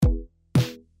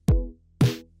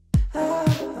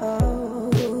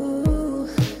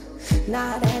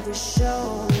Not every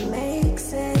show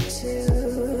makes it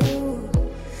to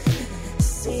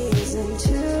season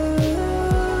 2.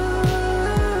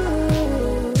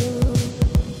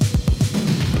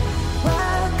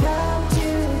 Welcome to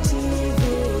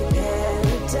TV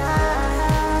paradise.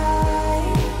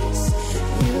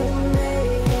 You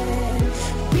made it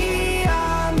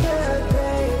beyond the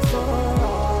grave for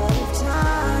all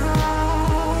time.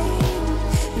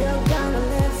 You're gonna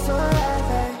live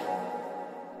forever.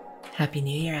 Happy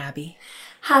New Year, Abby.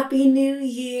 Happy New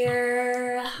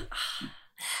Year.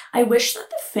 I wish that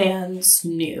the fans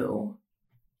knew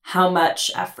how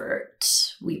much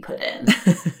effort we put in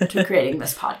to creating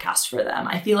this podcast for them.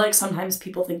 I feel like sometimes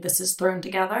people think this is thrown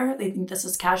together. They think this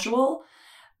is casual,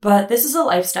 but this is a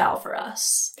lifestyle for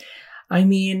us. I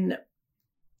mean,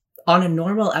 on a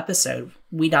normal episode,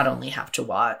 we not only have to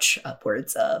watch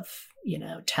upwards of,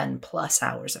 10 plus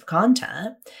hours of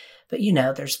content, but,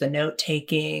 there's the note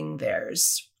taking,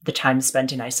 there's the time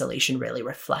spent in isolation really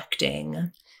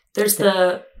reflecting. There's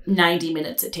the 90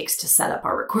 minutes it takes to set up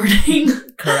our recording.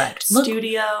 Correct.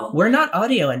 Studio. Look, we're not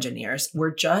audio engineers.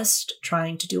 We're just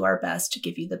trying to do our best to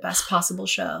give you the best possible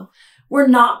show. We're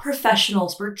not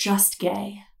professionals. We're just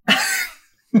gay.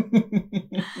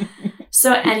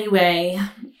 So anyway,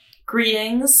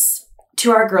 greetings to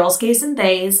our girls, gays, and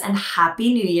theys, and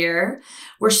Happy New Year.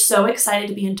 We're so excited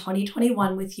to be in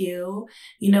 2021 with you.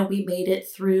 We made it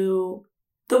through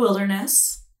the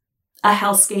wilderness, a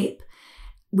hellscape.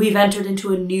 We've entered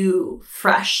into a new,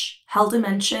 fresh hell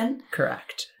dimension.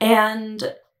 Correct.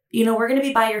 And, we're going to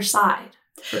be by your side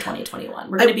for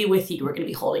 2021. We're going to be with you. We're going to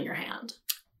be holding your hand.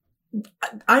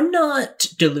 I'm not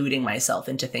deluding myself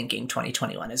into thinking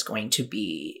 2021 is going to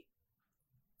be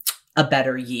a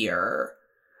better year,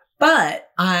 but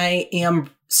I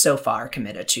am so far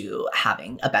committed to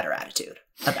having a better attitude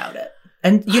about it.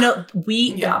 And,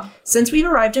 since we've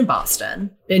arrived in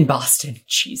Boston,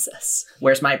 Jesus,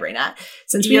 where's my brain at?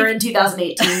 Since You're in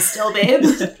 2018 still, babe.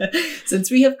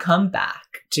 Since we have come back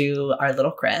to our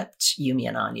little crypt, Yumi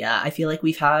and Anya, I feel like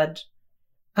we've had,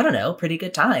 pretty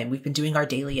good time. We've been doing our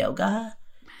daily yoga,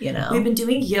 We've been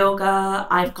doing yoga.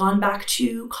 I've gone back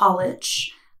to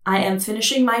college. I am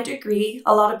finishing my degree.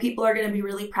 A lot of people are going to be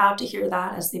really proud to hear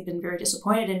that, as they've been very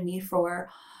disappointed in me for,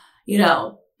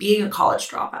 being a college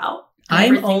dropout.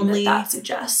 I'm only that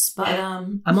suggests, but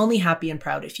I'm only happy and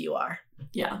proud if you are.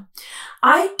 Yeah.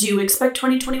 I do expect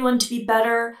 2021 to be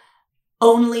better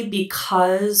only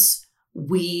because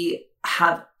we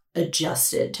have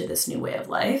adjusted to this new way of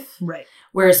life. Right.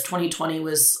 Whereas 2020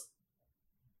 was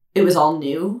all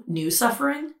new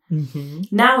suffering. Mm-hmm.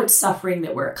 Now it's suffering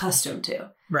that we're accustomed to.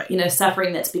 Right.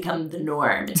 Suffering that's become the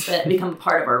norm. It's become a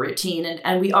part of our routine.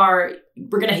 And we're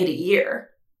going to hit a year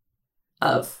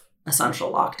of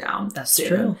essential lockdown. That's soon.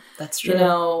 true. That's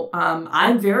true.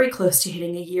 I'm very close to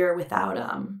hitting a year without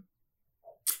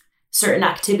certain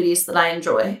activities that I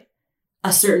enjoy.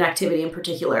 A certain activity in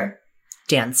particular.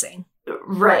 Dancing.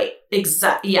 Right.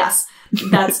 Exactly. Yes.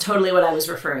 That's totally what I was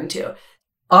referring to.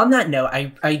 On that note,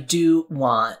 I do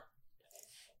want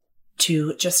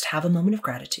to just have a moment of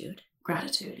gratitude.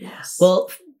 Gratitude, yes. Well,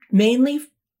 mainly,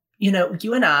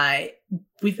 you and I,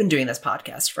 we've been doing this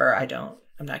podcast for,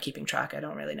 I'm not keeping track. I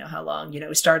don't really know how long.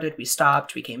 We started, we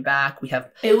stopped, we came back.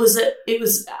 It was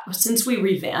since we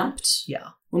revamped. Yeah.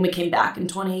 When we came back in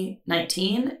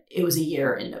 2019, it was a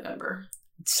year in November.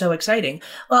 It's so exciting.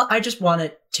 Well, I just want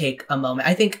to take a moment.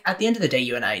 I think at the end of the day,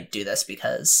 you and I do this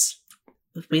because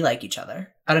we like each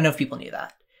other. I don't know if people knew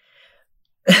that.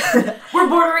 We're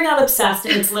bordering on obsessed,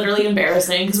 and it's literally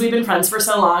embarrassing because we've been friends for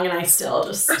so long, and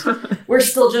we're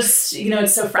still just,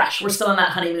 it's so fresh. We're still in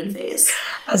that honeymoon phase.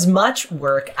 As much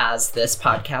work as this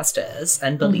podcast is,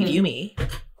 and believe you me,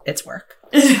 it's work.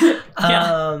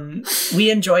 Yeah.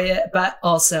 We enjoy it, but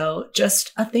also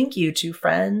just a thank you to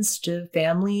friends, to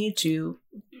family, to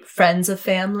friends of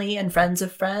family and friends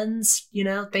of friends.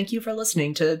 Thank you for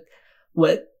listening to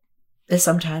what is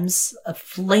sometimes a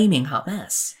flaming hot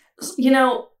mess.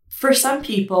 For some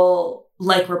people,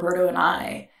 like Roberto and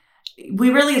I, we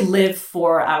really live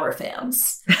for our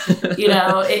fans.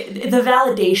 The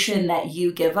validation that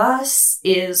you give us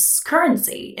is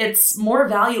currency. It's more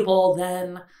valuable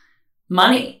than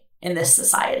money in this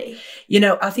society.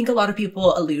 I think a lot of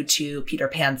people allude to Peter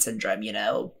Pan syndrome,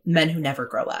 men who never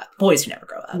grow up, boys who never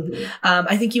grow up. Mm-hmm.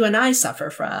 I think you and I suffer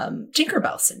from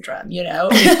Tinkerbell syndrome,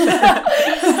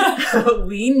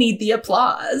 We need the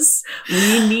applause.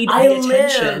 We need the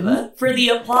attention. I live for the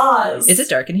applause. Is it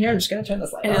dark in here? I'm just going to turn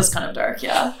this light on. It is kind of dark,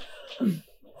 yeah. Is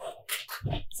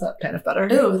that kind of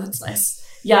better? Ooh, that's nice.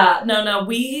 Yeah, no.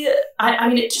 I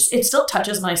mean, it still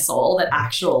touches my soul that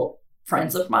actual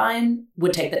friends of mine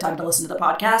would take the time to listen to the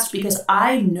podcast, because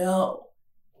I know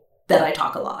that I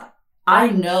talk a lot. I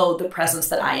know the presence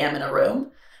that I am in a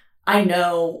room. I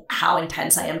know how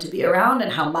intense I am to be around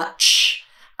and how much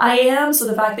I am. So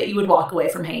the fact that you would walk away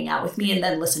from hanging out with me and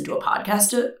then listen to a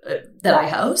podcast that I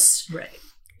host, Right.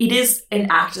 It is an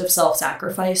act of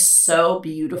self-sacrifice, so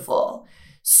beautiful,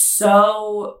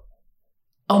 so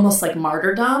almost like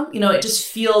martyrdom. You know, it just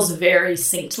feels very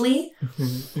saintly.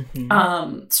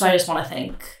 So I just want to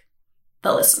thank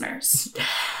the listeners.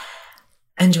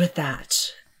 And with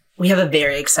that, we have a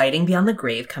very exciting Beyond the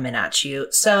Grave coming at you.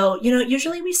 So,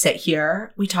 usually we sit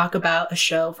here, we talk about a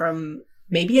show from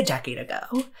maybe a decade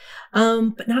ago,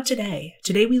 but not today.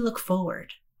 Today we look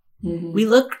forward. Mm-hmm. We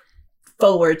look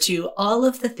forward to all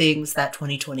of the things that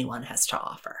 2021 has to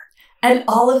offer. And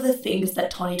all of the things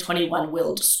that 2021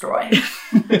 will destroy.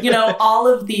 All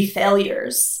of the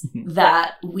failures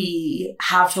that we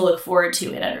have to look forward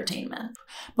to in entertainment.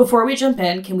 Before we jump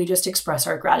in, can we just express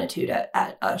our gratitude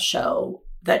at a show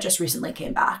that just recently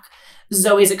came back?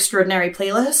 Zoe's Extraordinary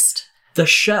Playlist.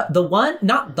 Not the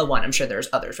one, I'm sure there's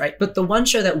others, right? But the one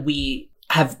show that we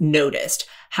have noticed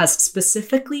has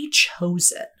specifically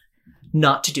chosen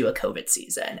not to do a COVID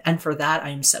season. And for that, I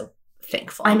am so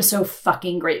thankful. I'm so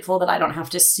fucking grateful that I don't have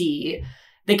to see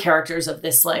the characters of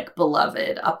this like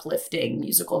beloved, uplifting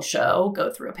musical show go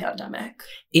through a pandemic.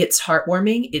 It's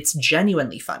heartwarming. It's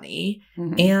genuinely funny.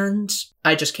 Mm-hmm. And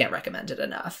I just can't recommend it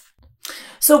enough.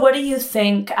 So what do you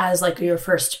think as like your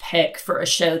first pick for a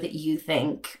show that you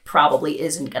think probably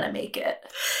isn't going to make it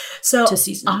to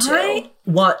season 2? I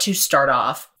want to start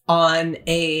off on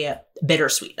a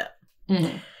bittersweet note.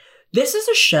 Mm-hmm. This is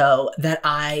a show that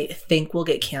I think will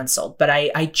get canceled, but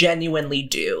I genuinely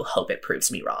do hope it proves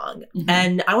me wrong. Mm-hmm.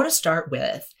 And I want to start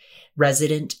with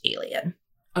Resident Alien.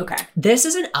 Okay. This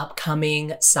is an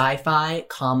upcoming sci-fi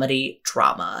comedy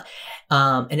drama,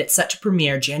 and it's set to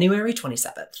premiere January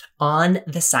 27th on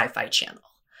the Sci-Fi Channel.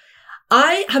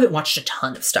 I haven't watched a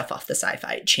ton of stuff off the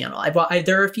Sci-Fi Channel.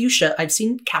 There are a few shows. I've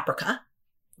seen Caprica,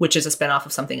 which is a spinoff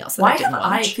of something else that I didn't watch.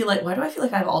 Why do I feel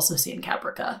like I've also seen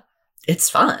Caprica?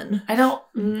 It's fun.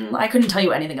 I couldn't tell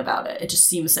you anything about it. It just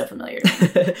seems so familiar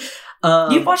to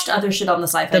me. You've watched other shit on the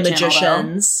Sci-Fi Channel,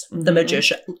 Magicians. though. The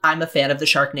Magician. I'm a fan of the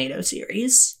Sharknado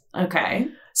series. Okay.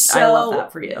 So, I love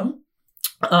that for you.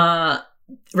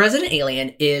 Resident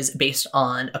Alien is based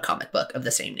on a comic book of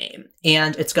the same name.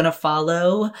 And it's going to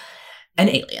follow an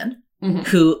alien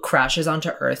who crashes onto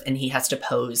Earth, and he has to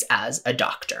pose as a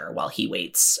doctor while he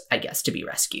waits, I guess, to be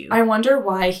rescued. I wonder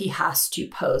why he has to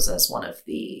pose as one of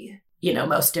the,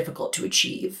 most difficult to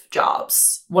achieve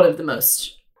jobs. One of the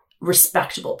most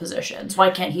respectable positions. Why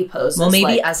can't he pose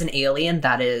as an alien,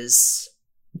 that is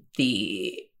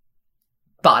the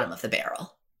bottom of the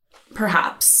barrel.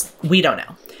 Perhaps. We don't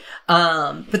know.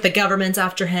 But the government's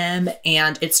after him,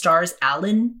 and it stars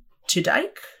Alan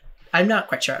Tudyk. I'm not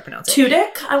quite sure how to pronounce it.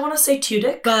 Tudyk? I want to say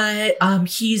Tudyk. But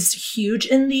he's huge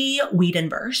in the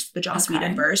Whedonverse, the Joss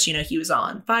Whedonverse. He was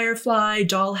on Firefly,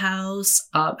 Dollhouse.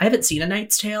 I haven't seen A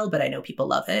Knight's Tale, but I know people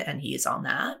love it, and he is on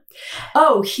that.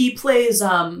 Oh, he plays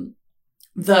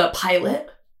the pilot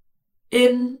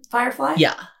in Firefly?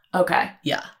 Yeah. Okay.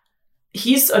 Yeah.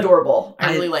 He's adorable.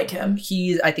 I really like him.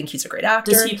 I think he's a great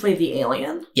actor. Does he play the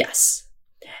alien? Yes.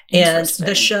 And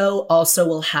the show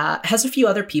also has a few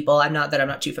other people I'm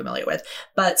not too familiar with,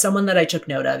 but someone that I took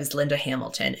note of is Linda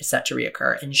Hamilton is set to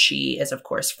reoccur, and she is, of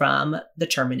course, from The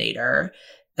Terminator,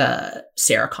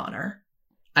 Sarah Connor.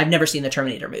 I've never seen the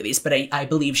Terminator movies, but I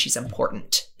believe she's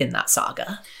important in that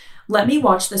saga. Let me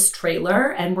watch this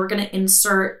trailer, and we're going to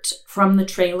insert from the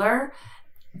trailer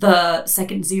the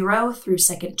second 0 through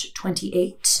second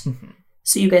 28,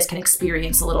 so you guys can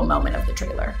experience a little moment of the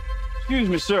trailer. Excuse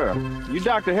me, sir. You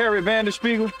Dr. Harry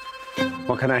Vanderspiegel?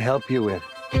 What can I help you with?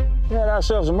 We had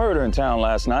ourselves a murder in town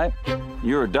last night.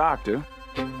 You're a doctor.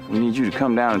 We need you to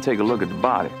come down and take a look at the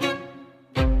body.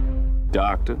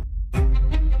 Doctor.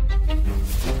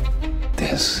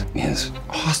 This is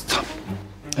awesome.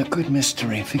 A good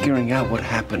mystery, figuring out what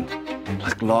happened.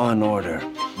 Like Law and Order.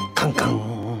 Kung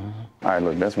kung. All right,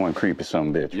 look, that's one creepy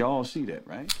son bitch. Y'all see that,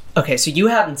 right? Okay, so you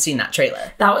haven't seen that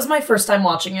trailer. That was my first time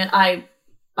watching it. I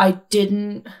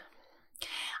didn't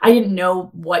know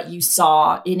what you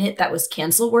saw in it that was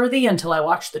cancel worthy until I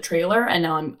watched the trailer, and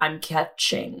now I'm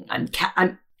catching the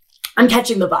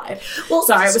vibe. Well,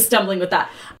 sorry, I was stumbling with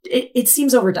that. It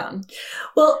seems overdone.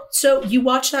 Well, so you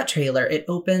watch that trailer. It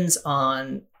opens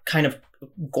on kind of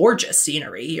gorgeous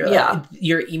scenery.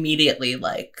 You're immediately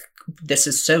like, this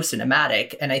is so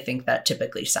cinematic, and I think that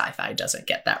typically sci-fi doesn't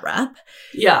get that rep.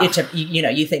 Yeah,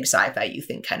 you think sci-fi, you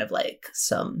think kind of like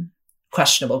some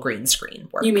questionable green screen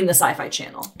work. You mean the Sci-Fi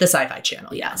Channel? The Sci-Fi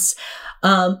Channel, yes.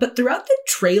 But throughout the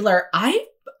trailer,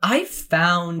 I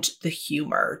found the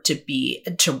humor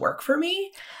to work for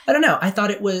me. I don't know. I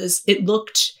thought it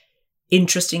looked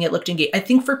interesting. It looked engaging. I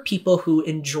think for people who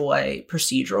enjoy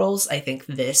procedurals, I think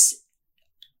this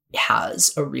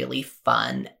has a really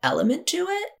fun element to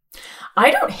it.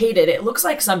 I don't hate it. It looks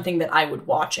like something that I would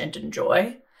watch and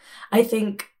enjoy. I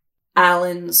think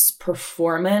Alan's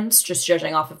performance, just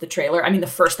judging off of the trailer, I mean, the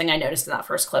first thing I noticed in that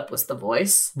first clip was the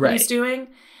voice that he's doing.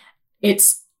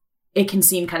 It can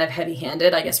seem kind of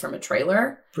heavy-handed, I guess, from a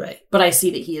trailer. Right. But I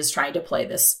see that he is trying to play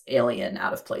this alien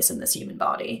out of place in this human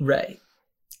body. Right.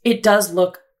 It does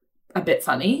look a bit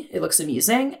funny. It looks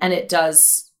amusing. And it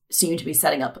does seem to be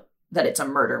setting up that it's a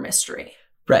murder mystery.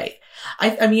 Right.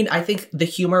 I mean, I think the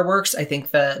humor works. I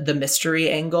think the mystery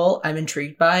angle I'm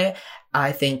intrigued by.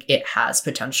 I think it has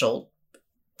potential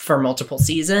for multiple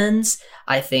seasons.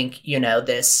 I think,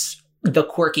 the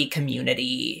quirky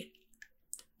community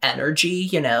energy,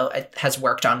 it has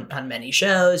worked on many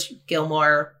shows,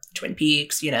 Gilmore, Twin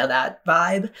Peaks, that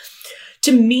vibe.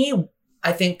 To me,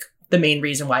 I think the main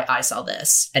reason why I saw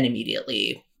this and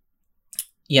immediately,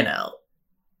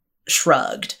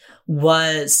 shrugged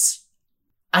was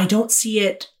I don't see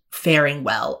it faring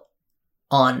well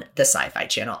on the Sci-Fi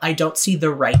Channel. I don't see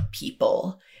the right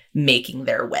people making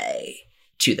their way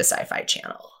to the Sci-Fi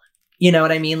Channel. You know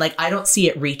what I mean? Like, I don't see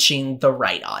it reaching the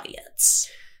right audience.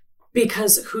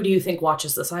 Because who do you think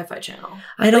watches the Sci-Fi Channel?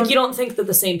 You don't think that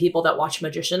the same people that watch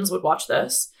Magicians would watch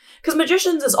this? Because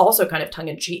Magicians is also kind of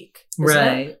tongue-in-cheek, isn't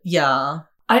it? Yeah.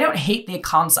 I don't hate the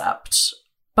concept,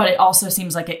 but it also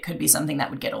seems like it could be something that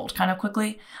would get old kind of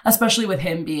quickly, especially with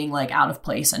him being like out of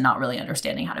place and not really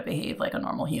understanding how to behave like a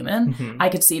normal human. Mm-hmm. I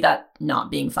could see that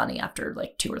not being funny after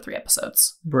like 2 or 3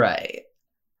 episodes. Right.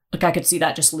 Like I could see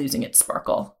that just losing its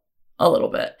sparkle a little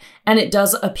bit. And it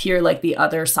does appear like the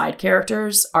other side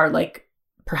characters are like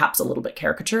perhaps a little bit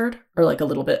caricatured or like a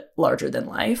little bit larger than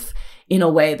life in a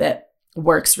way that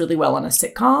works really well on a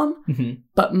sitcom,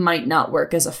 but might not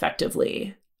work as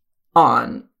effectively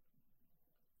on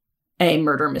a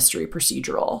murder mystery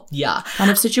procedural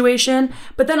kind of situation.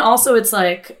 But then also it's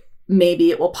like, maybe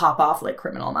it will pop off like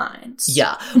Criminal Minds.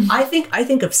 Yeah. I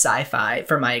think of sci-fi,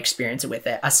 from my experience with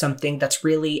it, as something that's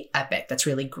really epic, that's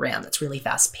really grand, that's really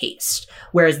fast-paced.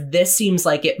 Whereas this seems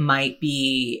like it might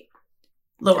be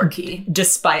lower key.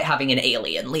 Despite having an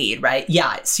alien lead, right?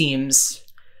 Yeah, it seems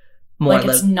more like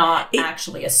it's not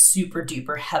actually a super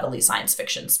duper heavily science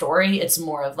fiction story. It's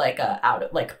more of like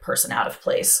a person out of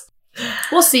place.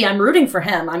 We'll see. I'm rooting for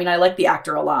him. I mean, I like the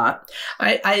actor a lot.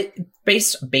 I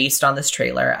based on this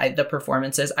trailer, the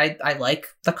performances, I like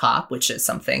the cop, which is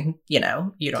something, you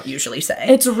don't usually say.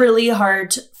 It's really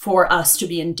hard for us to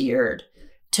be endeared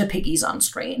to piggies on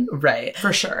screen. Right.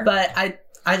 For sure. But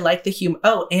I like the humor.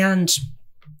 Oh, and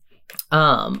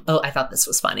I thought this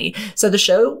was funny. So the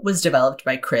show was developed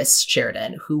by Chris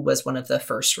Sheridan, who was one of the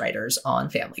first writers on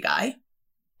Family Guy.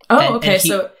 Oh, okay.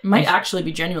 So it might actually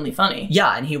be genuinely funny.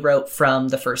 Yeah. And he wrote from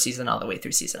the first season all the way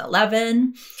through season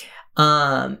 11.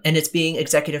 And it's being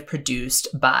executive produced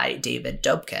by David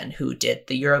Dobkin, who did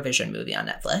the Eurovision movie on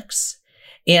Netflix.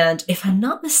 And if I'm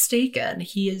not mistaken,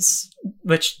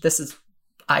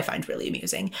 I find really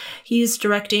amusing. He's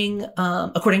directing,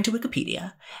 according to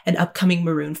Wikipedia, an upcoming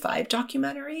Maroon 5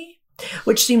 documentary,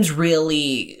 which seems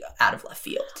really out of left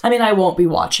field. I mean, I won't be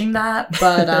watching that,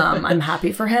 but I'm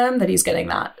happy for him that he's getting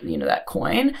that, that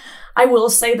coin. I will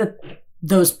say that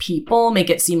those people make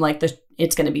it seem like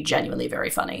it's going to be genuinely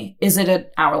very funny. Is it an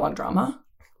hour-long drama?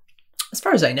 As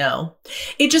far as I know.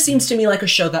 It just seems to me like a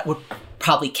show that would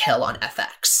probably kill on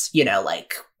FX,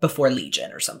 like before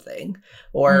Legion or something,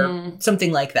 or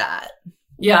something like that.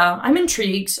 Yeah, I'm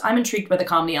intrigued. I'm intrigued by the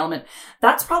comedy element.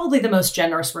 That's probably the most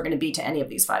generous we're going to be to any of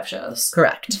these 5 shows.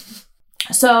 Correct.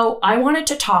 So I wanted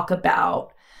to talk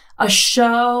about a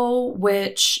show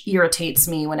which irritates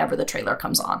me whenever the trailer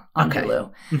comes on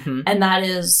Hulu. Mm-hmm. And that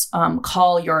is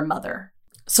Call Your Mother.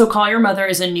 So Call Your Mother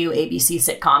is a new ABC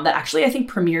sitcom that actually I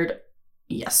think premiered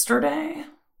yesterday.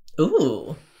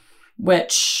 Ooh.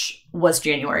 Which was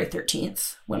January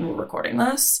 13th when we're recording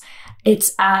this.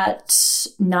 It's at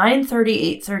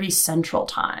 9:30, 8:30 Central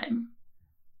Time.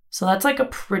 So that's like a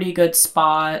pretty good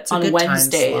spot on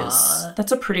Wednesdays.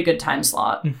 That's a pretty good time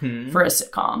slot for a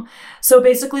sitcom. So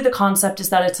basically the concept is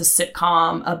that it's a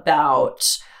sitcom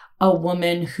about a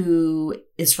woman who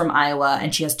is from Iowa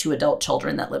and she has 2 adult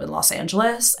children that live in Los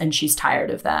Angeles and she's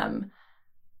tired of them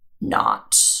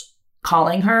not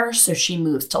calling her. So she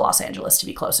moves to Los Angeles to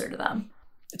be closer to them.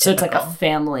 So it's like a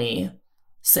family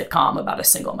sitcom about a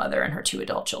single mother and her 2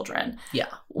 adult children. Yeah.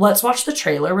 Let's watch the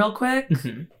trailer real quick.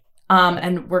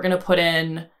 And we're going to put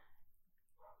in,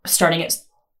 starting at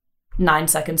 9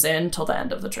 seconds in till the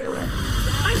end of the trailer.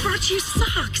 I brought you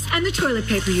socks and the toilet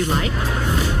paper you like.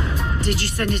 Did you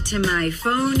send it to my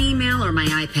phone email or my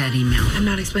iPad email? I'm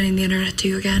not explaining the internet to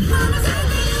you again. Mom, I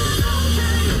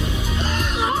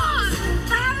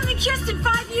haven't been kissed in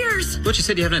 5 years. Thought you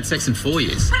said you haven't had sex in 4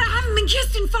 years. But I haven't been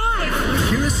kissed in 5.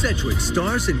 Kira Sedgwick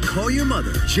stars in Call Your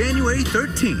Mother, January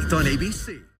 13th on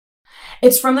ABC.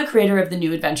 It's from the creator of The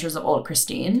New Adventures of Old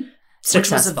Christine,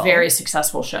 which was a very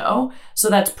successful show. So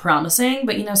that's promising.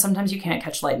 But, you know, sometimes you can't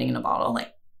catch lightning in a bottle,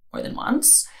 like, more than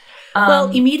once.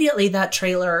 Well, immediately that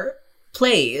trailer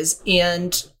plays,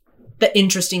 and the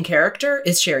interesting character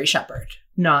is Sherry Shepherd,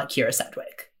 not Kira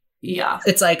Sedgwick. Yeah.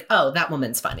 It's like, oh, that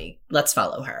woman's funny. Let's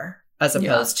follow her. As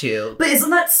opposed to... But isn't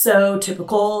that so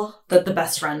typical that the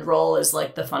best friend role is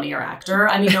like the funnier actor?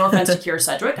 I mean, no offense to Kira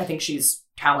Sedgwick. I think she's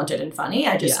talented and funny.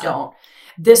 I just don't.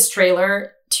 This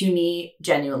trailer, to me,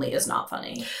 genuinely is not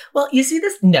funny. Well, you see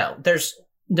this? No, there's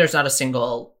not a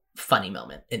single funny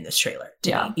moment in this trailer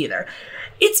to me either.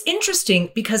 It's interesting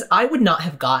because I would not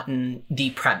have gotten the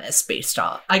premise based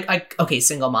off... okay,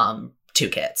 single mom, 2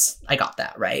 kids. I got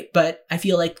that, right? But I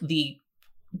feel like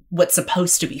what's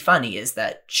supposed to be funny is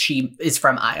that she is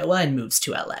from Iowa and moves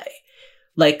to LA.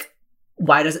 Like,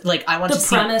 why does it... Like, I want to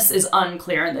see... The premise is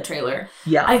unclear in the trailer.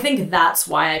 Yeah. I think that's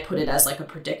why I put it as, like, a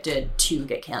predicted to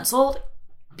get canceled,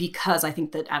 because I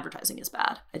think that advertising is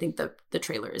bad. I think the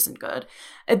trailer isn't good.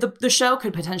 The show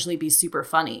could potentially be super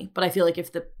funny, but I feel like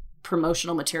if the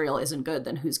promotional material isn't good,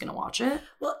 then who's going to watch it?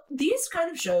 Well, these kind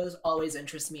of shows always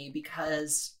interest me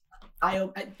because I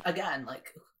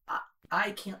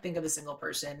can't think of a single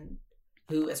person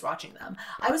who is watching them.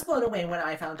 I was blown away when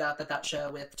I found out that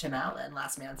show with Tim Allen,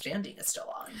 Last Man Standing, is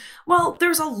still on. Well,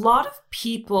 there's a lot of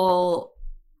people,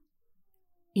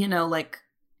 you know, like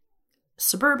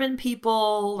suburban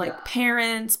people, like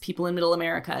parents, people in middle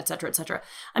America, et cetera, et cetera.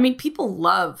 I mean, people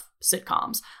love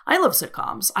sitcoms. I love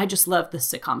sitcoms. I just love the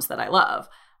sitcoms that I love.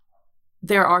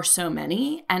 There are so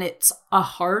many, and it's a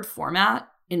hard format,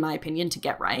 in my opinion, to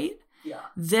get right. Yeah.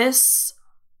 This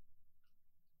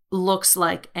looks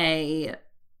like a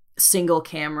single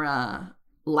camera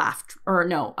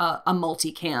a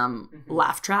multicam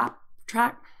laugh track.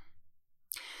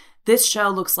 This show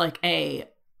looks like a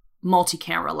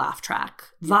multi-camera laugh track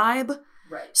vibe.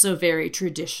 Right. So very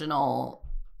traditional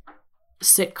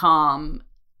sitcom,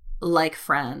 like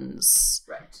Friends,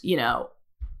 right. You know,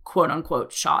 quote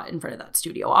unquote shot in front of that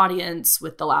studio audience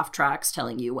with the laugh tracks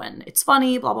telling you when it's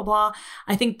funny, blah, blah, blah.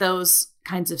 I think those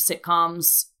kinds of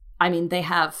sitcoms, I mean,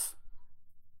 they've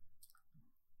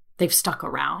stuck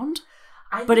around,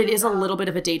 but it is a little bit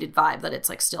of a dated vibe that it's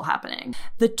like still happening.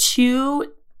 The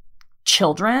 2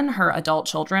 children, her adult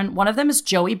children, one of them is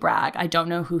Joey Bragg. I don't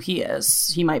know who he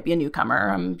is. He might be a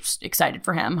newcomer. I'm excited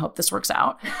for him. Hope this works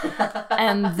out.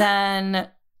 And then,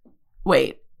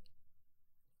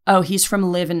 he's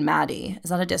from Liv and Maddie. Is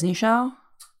that a Disney show?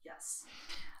 Yes.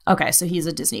 Okay, so he's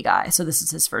a Disney guy. So this is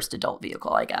his first adult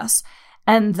vehicle, I guess.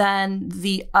 And then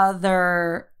the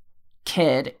other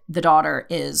kid, the daughter,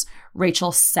 is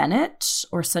Rachel Sennott,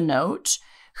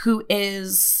 who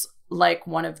is like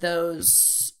one of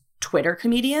those Twitter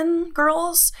comedian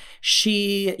girls.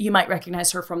 You might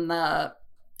recognize her from the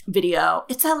video,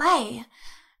 "It's LA.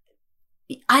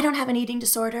 I don't have an eating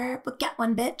disorder, but get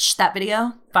one, bitch." That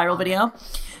video, viral video.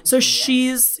 So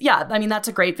she's, I mean, that's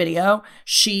a great video.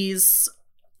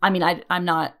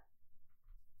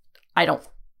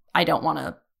 I don't want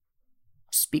to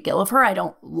speak ill of her. I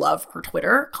don't love her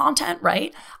Twitter content,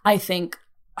 right? I think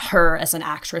her as an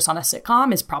actress on a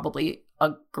sitcom is probably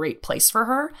a great place for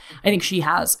her. I think she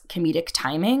has comedic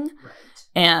timing. Right.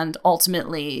 And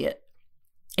ultimately,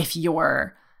 if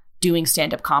you're doing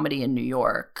stand-up comedy in New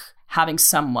York, having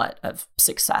somewhat of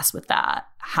success with that,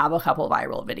 have a couple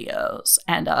viral videos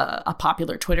and a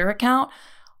popular Twitter account,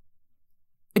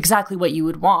 exactly what you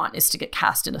would want is to get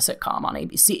cast in a sitcom on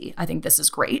ABC. I think this is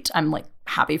great. I'm like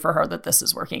happy for her that this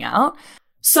is working out.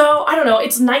 So I don't know.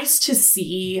 It's nice to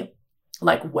see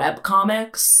like web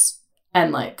comics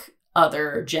and like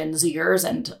other Gen Zers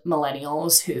and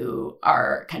millennials who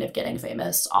are kind of getting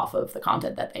famous off of the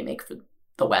content that they make for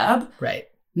the web. Right.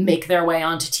 Make their way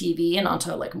onto TV and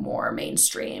onto like more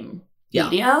mainstream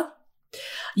media.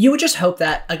 You would just hope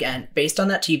that, again, based on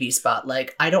that TV spot,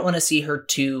 like, I don't want to see her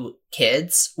 2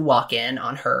 kids walk in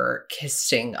on her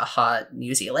kissing a hot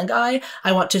New Zealand guy.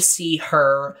 I want to see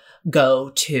her go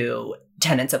to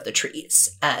Tenants of the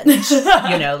Trees and,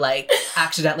 you know, like,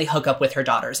 accidentally hook up with her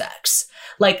daughter's ex.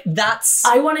 Like, that's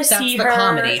the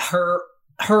comedy.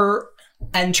 Her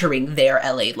entering their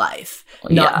LA life,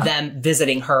 not them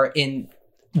visiting her in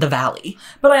the valley.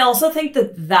 But I also think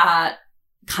that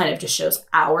kind of just shows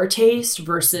our taste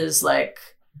versus like,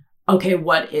 okay,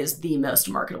 what is the most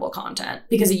marketable content?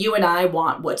 Because you and I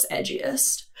want what's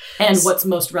edgiest and what's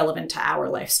most relevant to our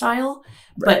lifestyle.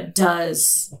 Right. But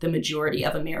does the majority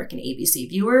of American ABC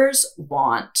viewers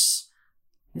want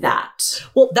that?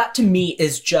 Well, that to me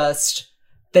is just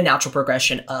the natural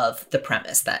progression of the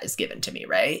premise that is given to me,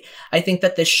 right? I think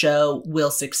that this show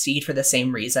will succeed for the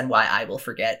same reason why I will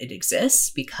forget it exists,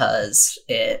 because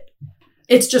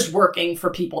it's just working for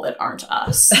people that aren't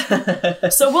us.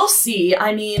 So we'll see.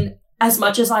 I mean, as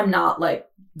much as I'm not like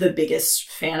the biggest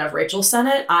fan of Rachel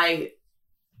Sennett, I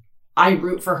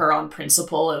root for her on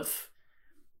principle of,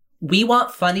 we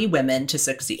want funny women to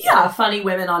succeed. Yeah, funny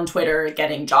women on Twitter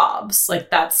getting jobs. Like,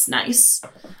 that's nice.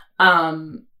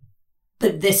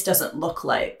 But this doesn't look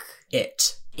like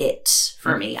it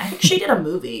for me. I think she did a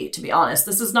movie, to be honest.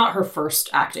 This is not her first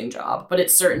acting job, but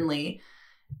it certainly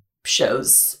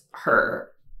shows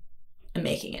her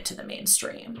making it to the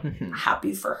mainstream. Mm-hmm.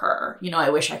 Happy for her. You know, I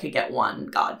wish I could get one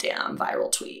goddamn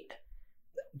viral tweet.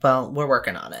 Well, we're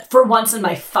working on it. For once in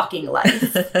my fucking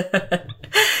life.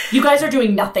 You guys are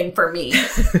doing nothing for me.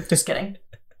 Just kidding.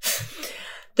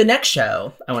 The next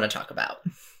show I want to talk about,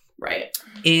 right,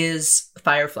 is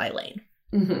Firefly Lane.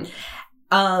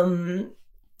 Mm-hmm.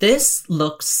 This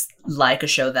looks like a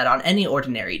show that on any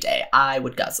ordinary day I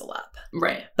would guzzle up.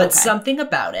 Right. But something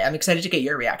about it, I'm excited to get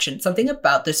your reaction. Something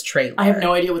about this trailer. I have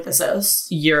no idea what this is.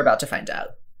 You're about to find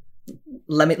out.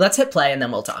 Let's hit play and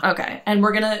then we'll talk. Okay. And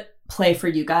we're going to play for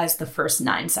you guys the first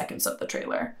 9 seconds of the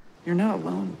trailer. You're not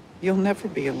alone. You'll never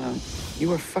be alone.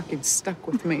 You are fucking stuck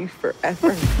with me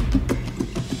forever.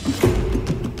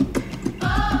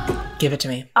 Give it to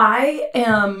me. I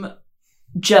am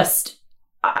just,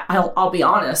 I'll be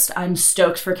honest, I'm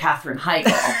stoked for Katherine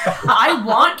Heigl. I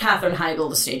want Katherine Heigl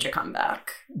to stage a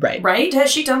comeback. Right. Right?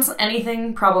 Has she done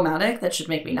anything problematic that should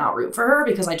make me not root for her?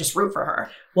 Because I just root for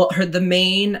her. Well,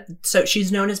 so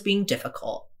she's known as being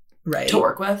difficult, right? To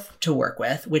work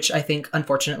with, which I think,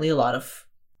 unfortunately, a lot of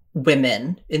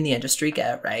women in the industry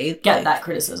get, right? Get that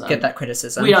criticism.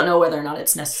 We don't know whether or not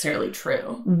it's necessarily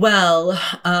true. Well,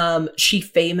 she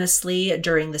famously,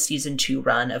 during the season 2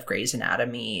 run of Grey's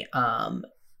Anatomy,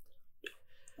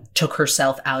 took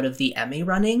herself out of the Emmy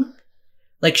running.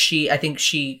 Like, I think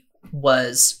she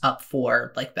was up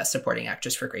for like Best Supporting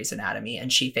Actress for Grey's Anatomy,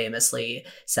 and she famously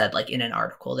said, like, in an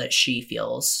article, that she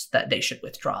feels that they should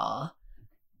withdraw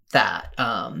that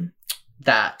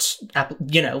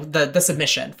the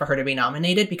submission for her to be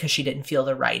nominated because she didn't feel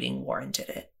the writing warranted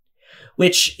it,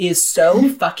 which is so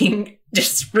fucking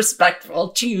disrespectful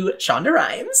to Shonda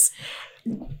Rhimes.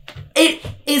 It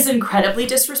is incredibly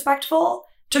disrespectful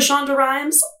to Shonda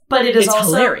Rhimes, but it's also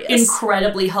hilarious.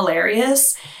 Incredibly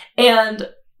hilarious. And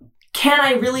can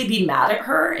I really be mad at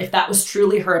her if that was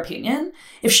truly her opinion?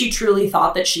 If she truly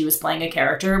thought that she was playing a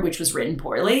character which was written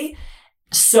poorly?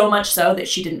 So much so that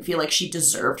she didn't feel like she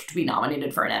deserved to be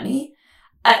nominated for an Emmy.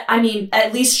 I mean,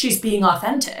 at least she's being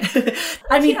authentic.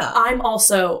 I mean, yeah.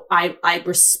 I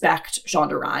respect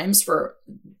Shonda Rhimes for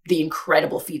the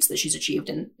incredible feats that she's achieved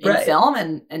in right. film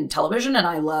and television. And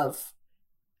I love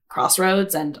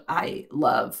Crossroads and I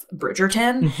love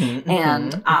Bridgerton.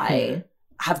 And I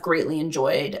have greatly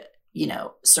enjoyed,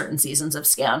 certain seasons of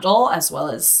Scandal as well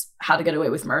as How to Get Away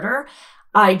with Murder.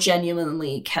 I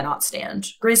genuinely cannot stand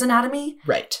Grey's Anatomy.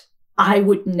 Right. I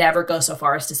would never go so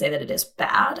far as to say that it is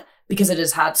bad because it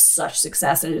has had such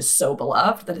success and it is so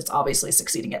beloved that it's obviously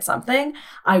succeeding at something.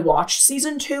 I watched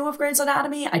season 2 of Grey's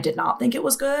Anatomy. I did not think it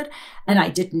was good. And I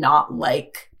did not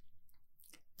like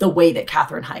the way that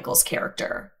Katherine Heigl's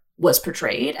character was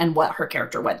portrayed and what her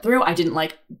character went through. I didn't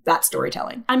like that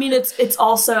storytelling. I mean, it's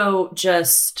also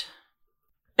just...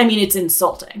 it's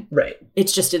insulting. Right.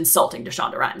 It's just insulting to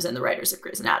Shonda Rhimes and the writers of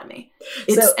Grey's Anatomy.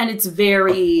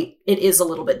 It is a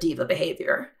little bit diva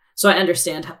behavior. So I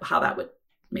understand how that would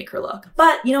make her look.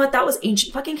 But you know what? That was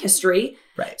ancient fucking history.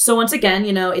 Right. So once again,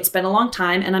 it's been a long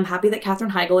time and I'm happy that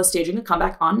Katherine Heigl is staging a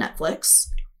comeback on Netflix.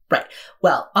 Right.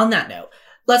 Well, on that note,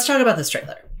 let's talk about this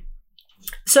trailer.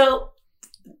 So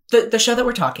the show that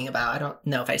we're talking about, I don't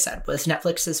know if I said, was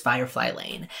Netflix's Firefly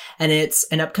Lane. And it's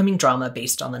an upcoming drama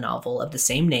based on the novel of the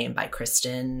same name by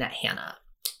Kristen Hanna.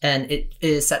 And it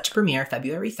is set to premiere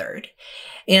February 3rd.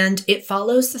 And it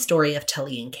follows the story of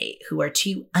Tully and Kate, who are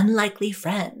two unlikely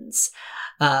friends.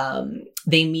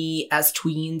 They meet as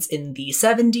tweens in the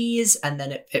 70s, and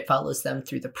then it follows them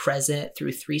through the present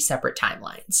through 3 separate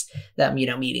timelines. Them,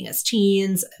 meeting as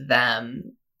teens,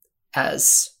 them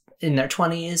as in their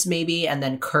 20s maybe, and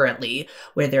then currently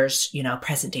where there's,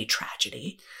 present day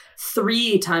tragedy.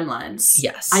 3 timelines.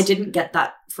 Yes. I didn't get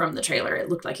that from the trailer. It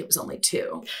looked like it was only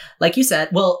 2. Like you said,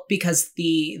 well, because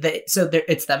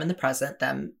it's them in the present,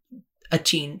 them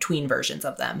tween versions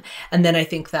of them. And then I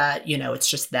think that, it's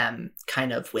just them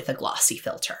kind of with a glossy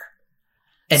filter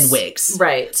and wigs.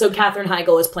 Right. So Katherine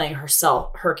Heigl is playing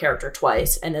her character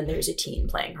twice, and then there's a teen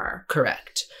playing her.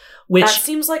 Correct. Which that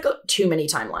seems like too many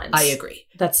timelines. I agree.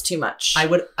 That's too much. I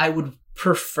would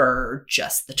prefer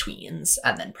just the tweens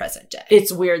and then present day.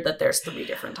 It's weird that there's 3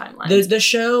 different timelines. The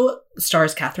show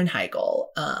stars Katherine Heigl,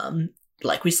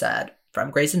 like we said,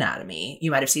 from Grey's Anatomy.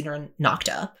 You might have seen her in Knocked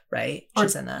Up, right?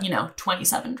 She's in that.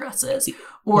 27 Dresses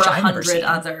or 100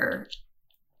 other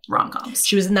rom-coms.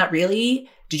 She was in that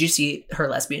did you see her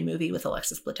lesbian movie with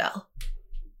Alexis Bledel?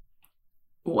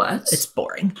 What? It's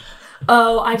boring.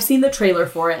 Oh, I've seen the trailer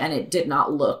for it and it did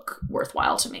not look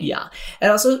worthwhile to me. Yeah. It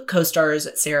also co-stars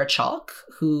Sarah Chalke,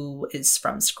 who is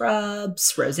from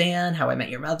Scrubs, Roseanne, How I Met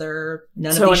Your Mother.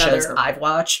 None of these shows I've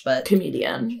watched, but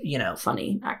comedian,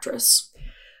 funny actress.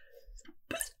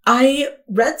 I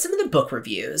read some of the book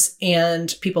reviews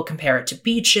and people compare it to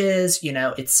Beaches.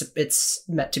 It's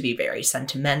meant to be very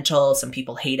sentimental. Some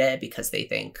people hate it because they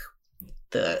think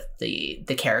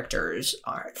the characters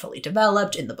aren't fully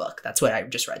developed in the book. That's what I've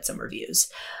just read some reviews.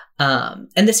 And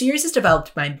the series is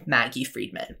developed by Maggie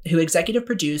Friedman, who executive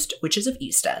produced Witches of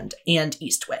East End and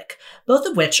Eastwick, both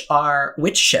of which are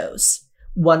witch shows.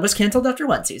 One was canceled after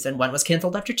 1 season, one was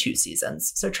canceled after 2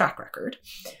 seasons, so track record.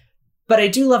 But I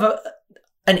do love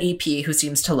an EP who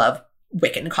seems to love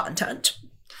Wiccan content.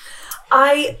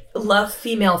 I love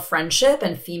female friendship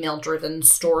and female-driven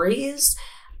stories.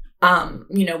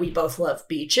 We both love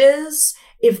Beaches.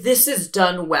 If this is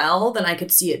done well, then I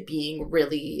could see it being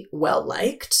really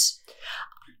well-liked.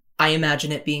 I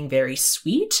imagine it being very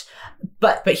sweet,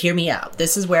 but hear me out.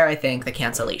 This is where I think the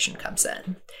cancellation comes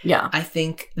in. Yeah. I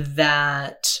think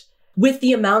that with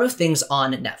the amount of things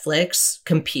on Netflix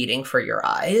competing for your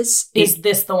eyes... Is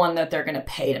this the one that they're going to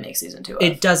pay to make season 2 of?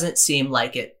 It doesn't seem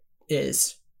like it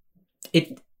is...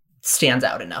 It stands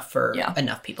out enough for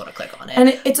enough people to click on it. And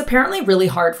it's apparently really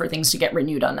hard for things to get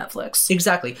renewed on Netflix.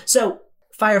 Exactly. So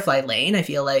Firefly Lane, I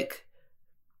feel like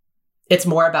it's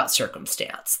more about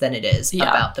circumstance than it is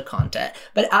about the content.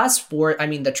 But as for,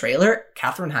 the trailer,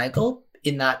 Katherine Heigl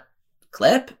in that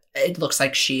clip, it looks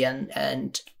like she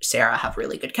and Sarah have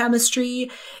really good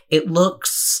chemistry. It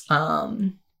looks,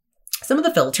 some of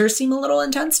the filters seem a little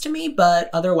intense to me, but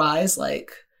otherwise,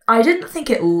 I didn't think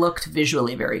it looked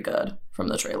visually very good from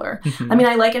the trailer. Mm-hmm.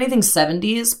 I like anything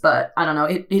 70s, but I don't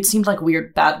know. It seemed like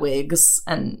weird bad wigs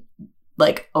and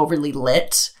overly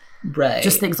lit. Right.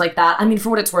 Just things like that. For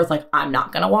what it's worth, I'm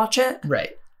not going to watch it.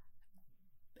 Right.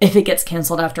 If it gets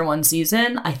canceled after 1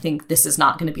 season, I think this is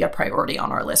not going to be a priority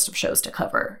on our list of shows to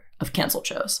cover, of canceled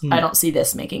shows. No. I don't see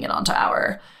this making it onto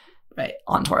our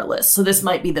list. So this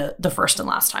might be the first and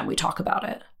last time we talk about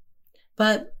it.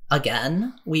 But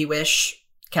again, we wish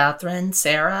Katherine,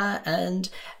 Sarah, and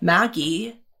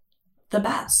Maggie the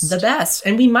best.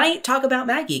 And we might talk about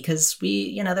Maggie because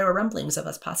there were rumblings of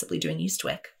us possibly doing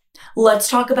Eastwick. Let's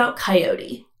talk about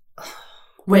Coyote.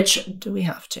 Which do we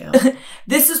have to?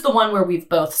 This is the one where we've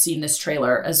both seen this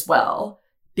trailer as well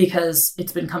because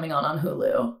it's been coming on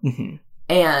Hulu. Mm-hmm.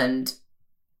 And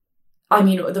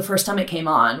the first time it came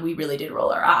on, we really did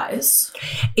roll our eyes.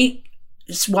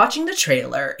 Watching the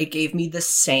trailer, it gave me the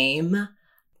same,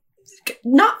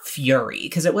 not fury,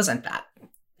 because it wasn't that.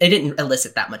 It didn't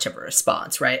elicit that much of a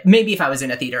response, right? Maybe if I was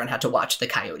in a theater and had to watch the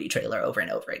Coyote trailer over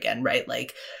and over again, right?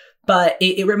 But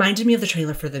it reminded me of the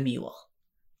trailer for The Mule.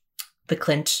 The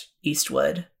Clint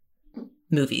Eastwood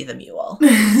movie, The Mule.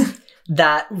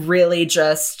 That really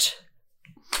just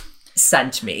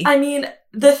sent me.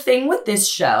 The thing with this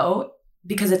show,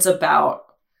 because it's about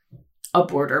a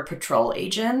border patrol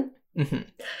agent. Mm-hmm.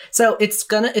 So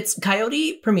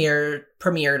Coyote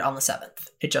premiered on the 7th.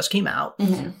 It just came out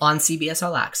on CBS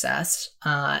All Access.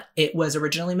 It was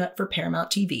originally meant for Paramount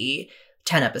TV,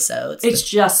 10 episodes. It's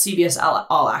just CBS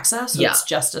All Access? So it's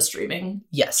just a streaming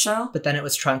show? But then it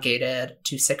was truncated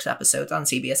to 6 episodes on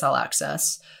CBS All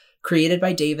Access. Created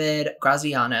by David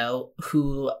Graziano,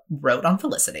 who wrote on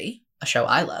Felicity, a show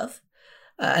I love,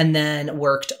 and then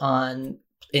worked on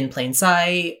In Plain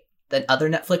Sight, the other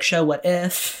Netflix show, What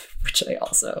If?, which I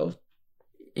also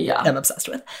am obsessed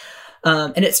with.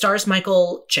 And it stars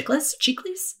Michael Chiklis?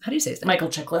 How do you say his name? Michael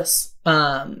Chiklis.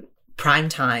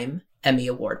 Primetime Emmy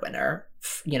Award winner,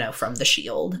 from The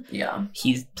Shield. Yeah.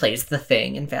 He plays the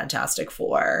Thing in Fantastic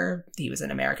Four. He was in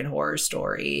American Horror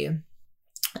Story.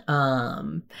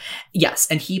 Yes,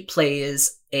 and he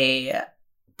plays a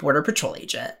Border Patrol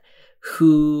agent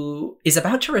who is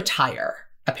about to retire,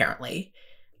 apparently.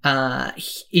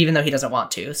 even though he doesn't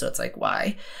want to. So it's like,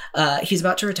 why? He's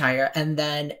about to retire and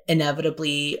then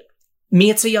inevitably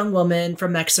meets a young woman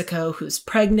from Mexico who's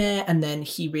pregnant. And then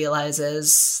he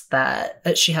realizes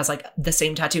that she has like the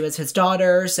same tattoo as his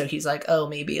daughter. So he's like, oh,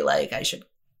 maybe like I should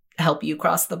help you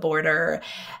cross the border.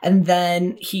 And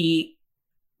then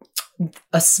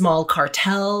a small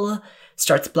cartel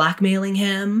starts blackmailing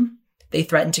him. They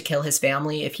threaten to kill his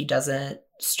family if he doesn't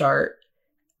start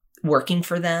working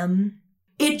for them.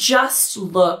 It just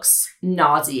looks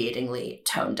nauseatingly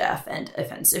tone deaf and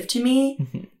offensive to me.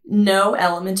 Mm-hmm. No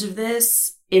element of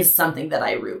this is something that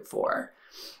I root for.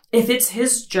 If it's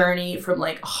his journey from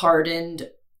like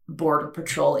hardened Border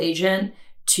Patrol agent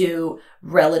to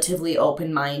relatively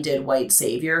open-minded white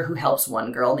savior who helps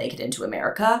one girl make it into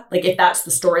America, like if that's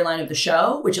the storyline of the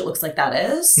show, which it looks like that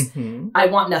is, Mm-hmm. I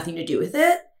want nothing to do with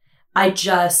it. Maybe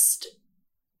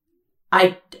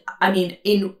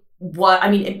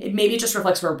it just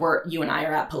reflects where you and I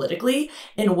are at politically.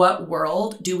 In what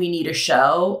world do we need a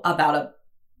show about a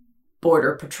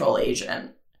Border Patrol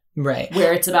agent? Right.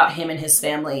 Where it's about him and his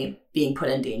family being put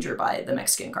in danger by the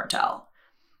Mexican cartel.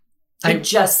 It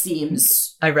just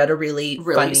seems I read a really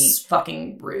funny,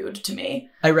 fucking rude to me.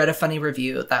 I read a funny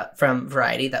review from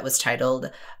Variety that was titled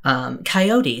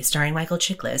Coyote, starring Michael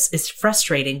Chiklis, is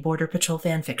frustrating Border Patrol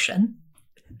fan fiction.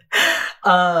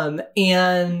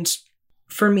 And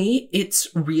for me, it's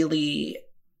a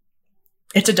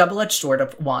double-edged sword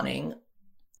of wanting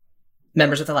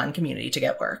members of the Latin community to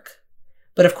get work,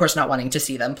 but of course not wanting to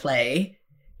see them play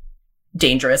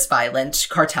dangerous, violent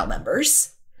cartel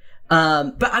members.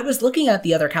 But I was looking at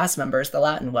the other cast members, the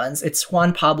Latin ones. It's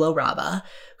Juan Pablo Raba,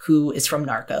 who is from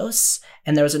Narcos.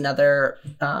 And there's another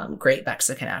great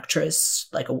Mexican actress,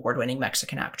 like award-winning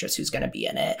Mexican actress who's going to be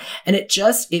in it. And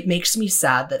it makes me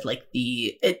sad that like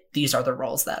these are the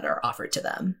roles that are offered to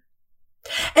them.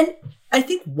 And I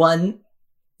think one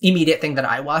immediate thing that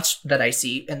I watched that I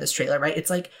see in this trailer, right? It's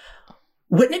like,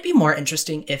 wouldn't it be more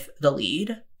interesting if the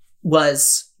lead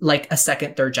was like a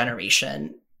second, third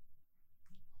generation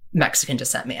Mexican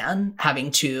descent man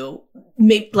having to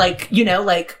make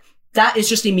that is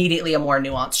just immediately a more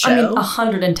nuanced show. I mean,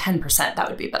 110% that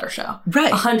would be a better show.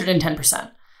 Right.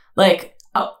 110%. Like,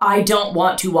 I don't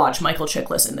want to watch Michael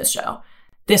Chiklis in this show.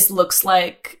 This looks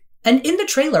like... And in the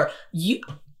trailer,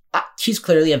 he's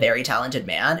clearly a very talented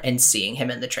man, and seeing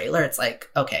him in the trailer, it's like,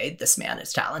 okay, this man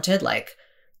is talented. Like,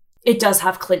 it does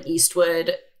have Clint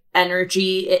Eastwood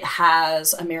energy. It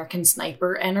has American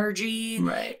Sniper energy.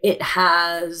 Right.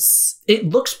 It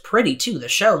looks pretty too. The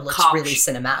show looks really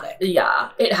cinematic.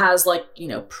 Yeah. It has like,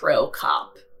 pro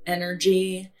cop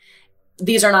energy.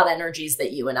 These are not energies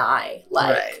that you and I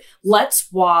like. Right.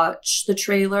 Let's watch the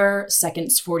trailer,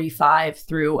 seconds 45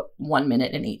 through 1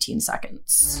 minute and 18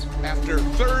 seconds. After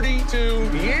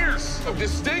 32 years of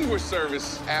distinguished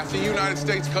service at the United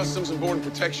States Customs and Border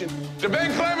Protection, to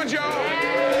Ben Clement, y'all!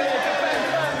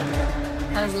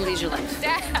 How's the leisure life?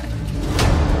 Dad!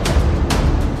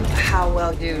 How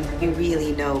well do you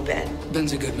really know Ben?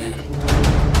 Ben's a good man.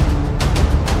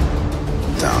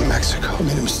 Down in Mexico, I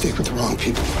made a mistake with the wrong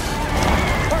people.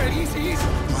 All right, easy.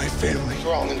 My family,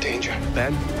 we're all in danger.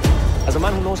 Ben, as a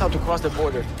man who knows how to cross the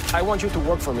border, I want you to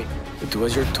work for me. But do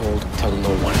as you're told, tell no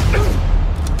one.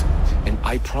 And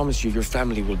I promise you, your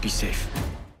family will be safe.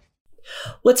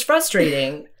 What's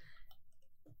frustrating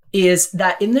is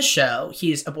that in the show,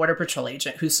 he's a Border Patrol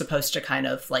agent who's supposed to kind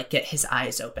of like get his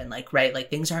eyes open, like, right? Like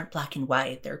things aren't black and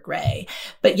white, they're gray.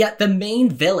 But yet the main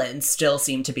villains still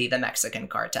seem to be the Mexican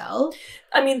cartel.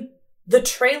 I mean, the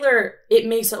trailer, it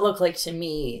makes it look like to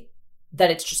me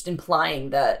that it's just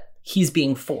implying that he's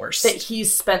being forced. That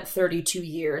he's spent 32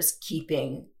 years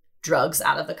keeping drugs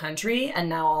out of the country. And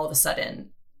now all of a sudden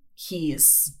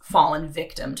he's fallen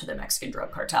victim to the Mexican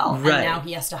drug cartel. Right. And now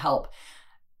he has to help,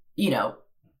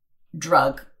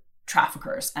 drug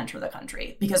traffickers enter the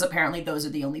country because apparently those are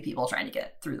the only people trying to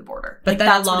get through the border. But then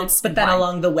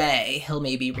along the way, he'll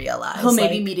maybe realize he'll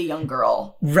maybe meet a young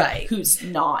girl, right, who's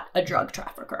not a drug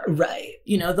trafficker, right?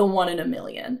 The one in a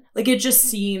million. Like it just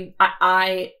seemed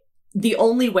the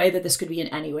only way that this could be in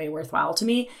any way worthwhile to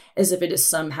me is if it is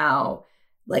somehow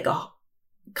like a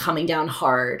coming down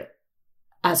hard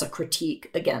as a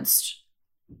critique against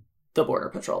the Border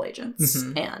Patrol agents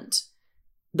and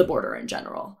the border in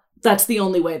general. That's the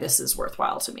only way this is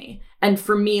worthwhile to me. And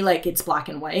for me, like, it's black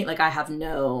and white. Like, I have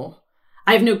no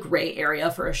gray area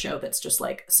for a show that's just,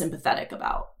 like, sympathetic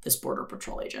about this Border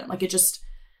Patrol agent. Like,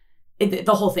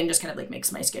 the whole thing just kind of, like,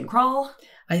 makes my skin crawl.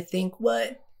 I think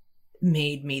what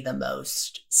made me the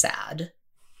most sad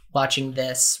watching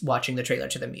the trailer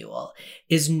to The Mule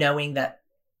is knowing that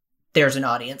there's an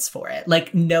audience for it.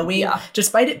 Like, knowing,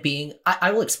 despite it being,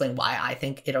 I will explain why I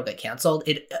think it'll get canceled.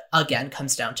 It, again,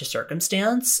 comes down to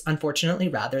circumstance, unfortunately,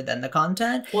 rather than the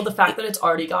content. Well, the fact that it's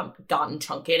already gotten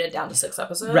truncated down to 6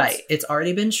 episodes. Right. It's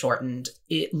already been shortened.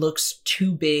 It looks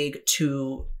too big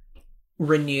to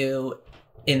renew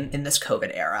in this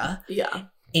COVID era. Yeah.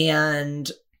 And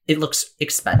it looks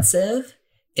expensive.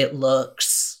 It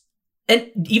looks, and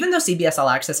even though CBS All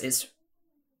Access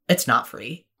it's not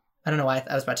free. I don't know why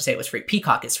I was about to say it was free.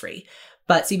 Peacock is free,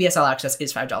 but CBS All Access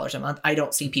is $5 a month. I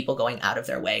don't see people going out of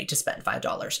their way to spend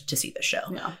 $5 to see the show.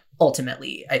 Yeah.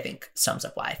 Ultimately, I think sums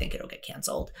up why I think it'll get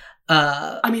canceled.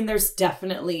 I mean, there's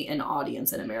definitely an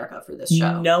audience in America for this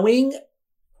show. Knowing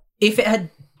if it had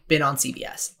been on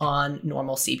CBS, on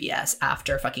normal CBS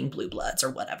after fucking Blue Bloods or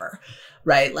whatever,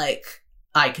 right? Like,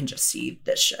 I can just see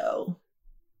this show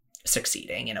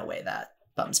succeeding in a way that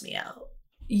bums me out.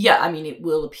 Yeah, I mean, it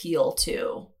will appeal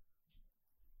to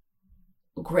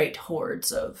great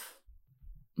hordes of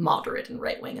moderate and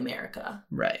right-wing America.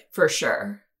 Right. For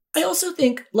sure. I also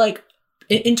think, like,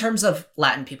 in terms of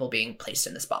Latin people being placed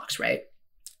in this box, right?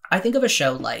 I think of a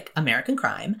show like American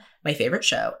Crime, my favorite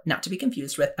show, not to be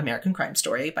confused with American Crime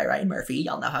Story by Ryan Murphy.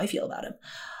 Y'all know how I feel about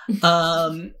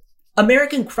him.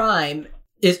 American Crime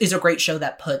is a great show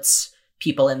that puts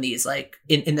people in these, like,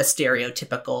 in the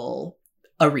stereotypical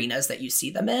arenas that you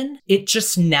see them in. It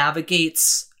just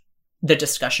navigates the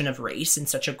discussion of race in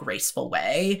such a graceful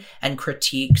way and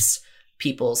critiques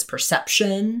people's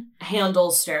perception.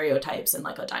 Handles stereotypes in,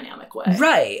 like, a dynamic way.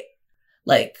 Right.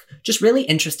 Like, just really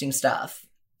interesting stuff.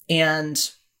 And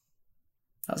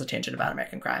that was a tangent about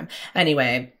American Crime.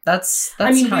 Anyway, that's how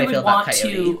I feel about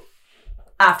Coyote.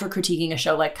 After critiquing a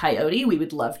show like Coyote, we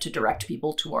would love to direct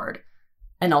people toward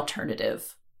an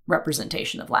alternative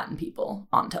representation of Latin people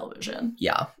on television.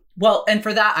 Yeah. Well, and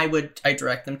for that, I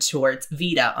direct them towards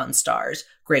Vida on Starz.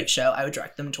 Great show. I would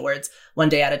direct them towards One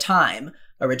Day at a Time,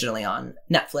 originally on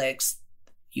Netflix.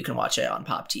 You can watch it on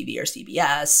Pop TV or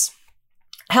CBS.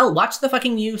 Hell, watch the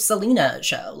fucking new Selena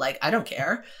show. Like, I don't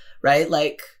care, right?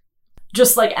 Like,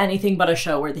 just like anything but a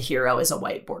show where the hero is a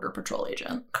white Border Patrol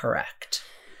agent. Correct.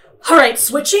 All right,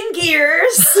 switching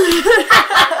gears.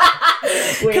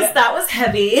 Because that was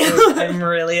heavy. I'm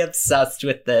really obsessed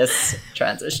with this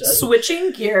transition.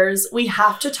 Switching gears, we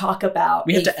have to talk about...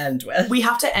 We have to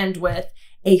end with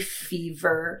a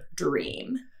fever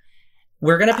dream.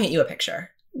 We're going to paint you a picture.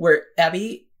 We're,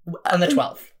 Abby, on the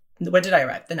 12th. When did I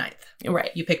arrive? The 9th. Right.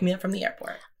 You pick me up from the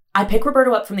airport. I pick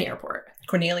Roberto up from the airport.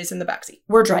 Cornelia's in the backseat.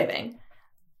 We're driving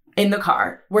in the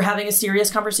car. We're having a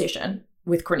serious conversation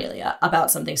with Cornelia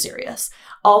about something serious.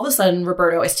 All of a sudden,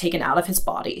 Roberto is taken out of his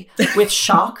body with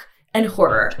shock and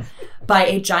horror by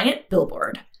a giant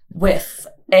billboard with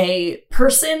a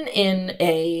person in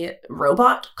a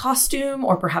robot costume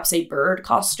or perhaps a bird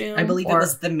costume. I believe it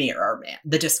was the Mirror Man,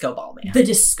 the Disco Ball Man. The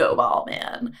Disco Ball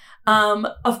Man.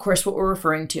 Of course, what we're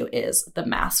referring to is the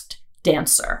Masked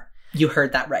Dancer. You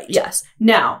heard that right. Yes.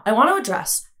 Now, I want to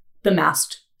address the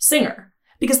Masked Singer.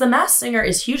 Because The Masked Singer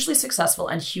is hugely successful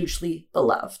and hugely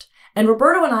beloved. And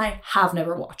Roberto and I have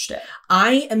never watched it.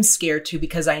 I am scared too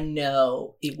because I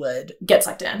know it would... get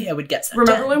sucked in. Yeah, it would get sucked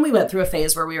Remember in. when we went through a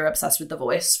phase where we were obsessed with The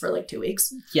Voice for like 2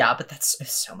 weeks? Yeah, but that's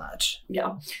so much.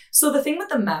 Yeah. So the thing with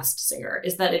The Masked Singer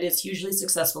is that it is hugely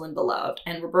successful and beloved.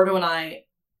 And Roberto and I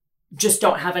just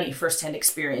don't have any firsthand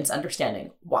experience understanding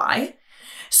why.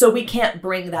 So we can't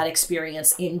bring that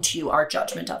experience into our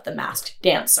judgment of The Masked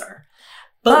Dancer.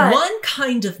 But one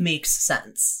kind of makes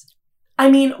sense. I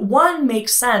mean, one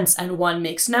makes sense and one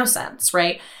makes no sense,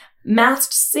 right?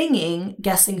 Masked singing,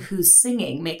 guessing who's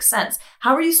singing makes sense.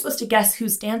 How are you supposed to guess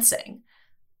who's dancing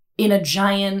in a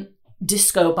giant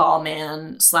disco ball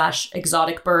man /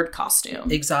 exotic bird costume?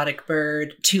 Exotic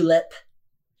bird, tulip.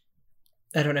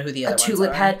 I don't know who the other ones are. A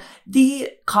tulip head.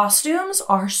 The costumes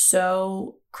are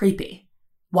so creepy.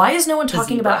 Why is no one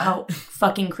talking about how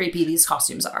fucking creepy these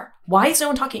costumes are? Why is no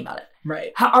one talking about it?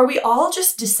 Right. Are we all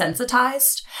just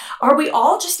desensitized? Are we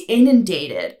all just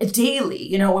inundated daily,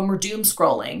 when we're doom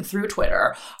scrolling through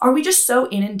Twitter? Are we just so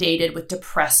inundated with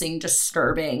depressing,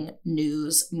 disturbing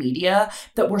news media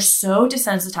that we're so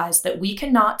desensitized that we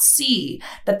cannot see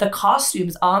that the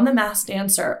costumes on The Masked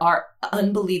Dancer are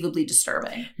unbelievably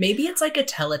disturbing? Maybe it's like a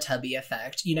Teletubby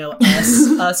effect,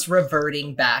 us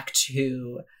reverting back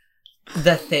to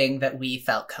the thing that we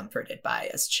felt comforted by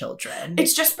as children.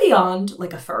 It's just beyond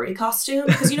like a furry costume.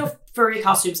 Because, furry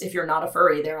costumes, if you're not a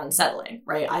furry, they're unsettling,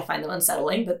 right? I find them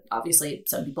unsettling, but obviously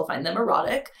some people find them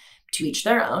erotic. To each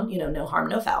their own, no harm,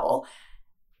 no foul.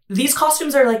 These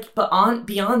costumes are like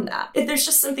beyond that. If there's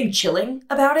just something chilling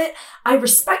about it, I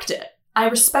respect it. I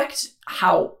respect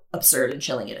how absurd and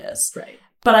chilling it is. Right.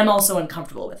 but I'm also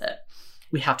uncomfortable with it.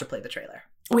 We have to play the trailer.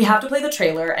 We have to play the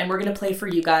trailer, and we're going to play for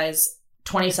you guys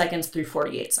 20 seconds through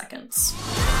 48 seconds.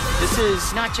 This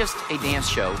is not just a dance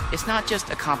show. It's not just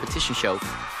a competition show.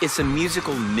 It's a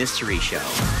musical mystery show.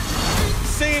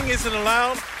 Singing isn't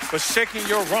allowed, but shaking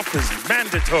your rump is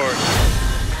mandatory.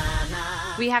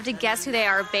 We have to guess who they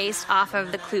are based off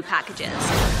of the clue packages.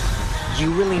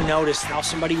 You really notice how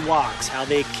somebody walks, how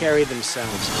they carry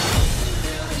themselves.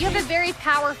 You have a very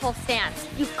powerful stance.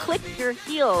 You click your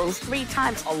heels 3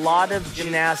 times. A lot of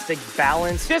gymnastic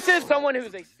balance. This is someone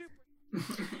who's a...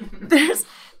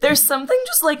 There's something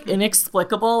just like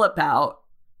inexplicable about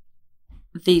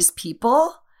these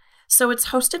people. So it's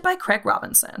hosted by Craig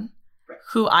Robinson,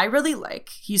 who I really like.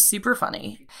 He's super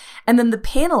funny. And then the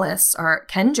panelists are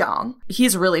Ken Jeong.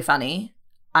 He's really funny.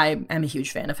 I am a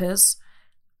huge fan of his.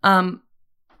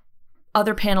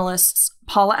 Other panelists,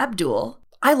 Paula Abdul.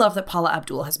 I love that Paula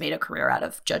Abdul has made a career out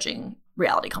of judging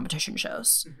reality competition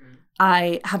shows. Mm-hmm.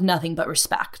 I have nothing but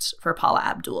respect for Paula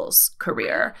Abdul's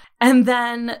career. And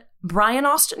then Brian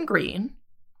Austin Green,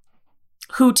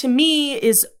 who to me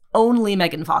is only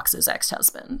Megan Fox's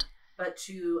ex-husband. But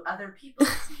to other people,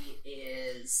 he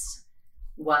is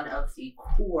one of the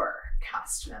core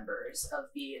cast members of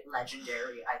the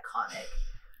legendary, iconic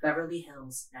Beverly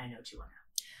Hills 90210.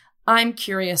 I'm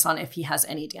curious on if he has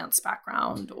any dance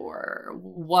background or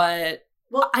what.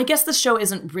 Well, I guess the show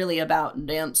isn't really about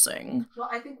dancing. Well,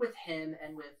 I think with him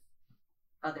and with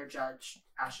other judge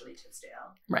Ashley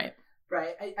Tisdale. Right.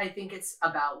 Right. I think it's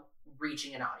about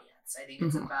reaching an audience. I think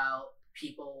it's about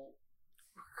people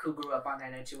who grew up on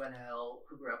 90210,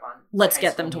 who grew up on Let's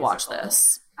get them to watch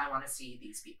this. I want to see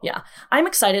these people. Yeah. I'm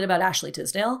excited about Ashley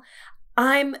Tisdale.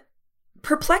 I'm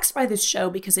perplexed by this show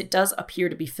because it does appear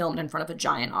to be filmed in front of a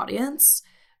giant audience,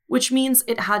 which means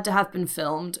it had to have been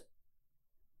filmed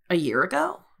a year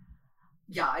ago.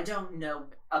 Yeah, I don't know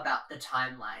about the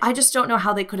timeline. I just don't know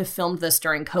how they could have filmed this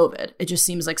during COVID. It just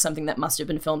seems like something that must have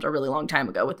been filmed a really long time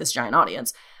ago with this giant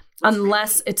audience.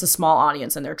 Unless it's a small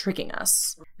audience and they're tricking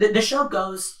us. The show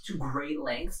goes to great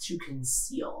lengths to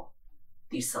conceal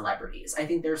these celebrities. I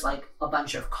think there's like a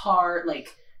bunch of car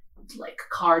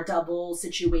double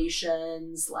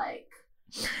situations. Like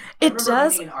it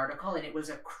does reading an article, and it was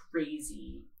a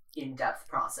crazy in-depth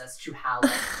process to how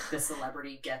like the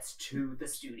celebrity gets to the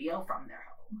studio from their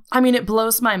home. I mean, it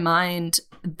blows my mind.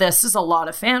 This is a lot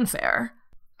of fanfare.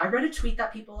 I read a tweet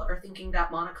that people are thinking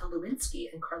that Monica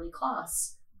Lewinsky and Karlie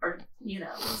Kloss are,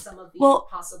 some of the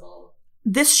possible.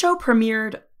 This show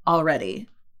premiered already.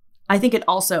 I think it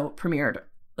also premiered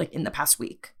like in the past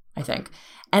week, I think.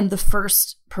 And the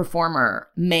first performer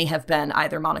may have been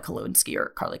either Monica Lewinsky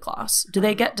or Karlie Kloss.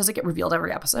 Does it get revealed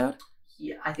every episode?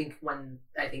 Yeah, I think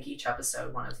each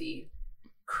episode, one of the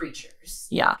creatures.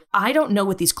 Yeah. I don't know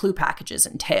what these clue packages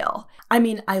entail. I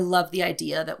mean, I love the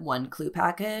idea that one clue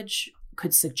package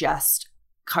could suggest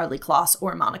Karlie Kloss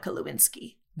or Monica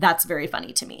Lewinsky. That's very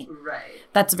funny to me. Right.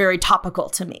 That's very topical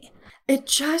to me. It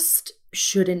just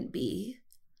shouldn't be.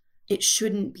 It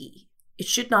shouldn't be. It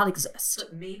should not exist.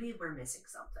 But maybe we're missing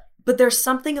something. But there's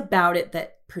something about it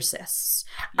that persists.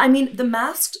 I mean, The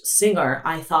Masked Singer,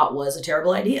 I thought was a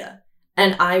terrible idea.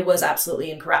 And I was absolutely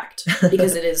incorrect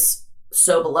because it is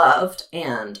so beloved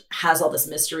and has all this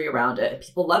mystery around it.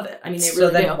 People love it. I mean, they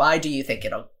really do. So then why do you think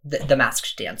the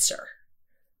Masked Dancer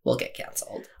will get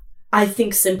canceled? I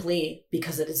think simply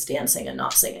because it is dancing and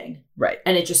not singing. Right.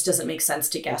 And it just doesn't make sense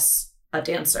to guess a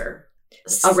dancer,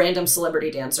 a random celebrity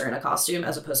dancer in a costume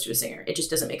as opposed to a singer. It just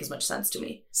doesn't make as much sense to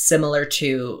me. Similar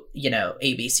to,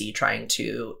 ABC trying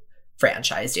to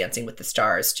franchise Dancing with the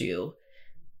Stars to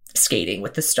Skating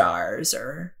with the Stars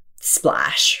or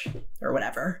Splash or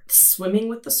whatever. Swimming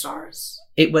with the Stars?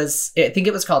 I think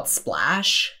it was called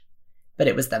Splash, but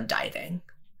it was them diving.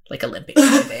 Like Olympic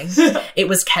diving. It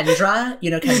was Kendra,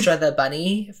 Kendra the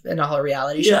bunny in all her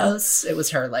reality shows. It was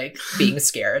her like being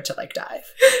scared to like dive.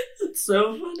 It's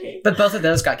so funny. But both of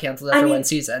those got canceled after one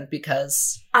season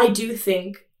because I do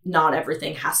think not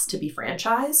everything has to be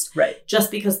franchised. Right.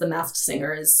 Just because The Masked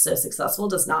Singer is so successful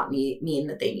does not mean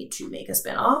that they need to make a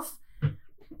spinoff.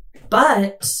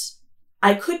 But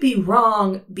I could be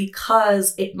wrong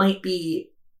because it might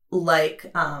be like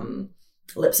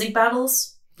lip sync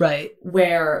battles. Right.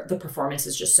 Where the performance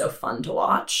is just so fun to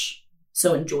watch,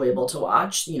 so enjoyable to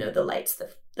watch. The lights,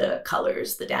 the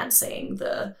colors, the dancing,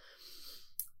 the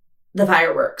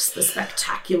fireworks, the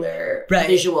spectacular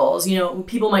visuals.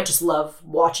 People might just love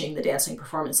watching the dancing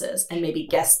performances and maybe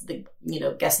guessing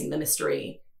the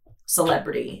mystery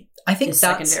celebrity. I think is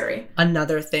that's secondary.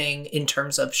 Another thing in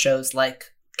terms of shows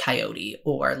like Coyote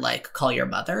or like Call Your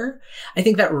Mother. I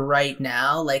think that right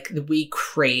now, like we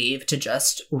crave to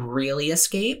just really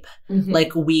escape. Mhm.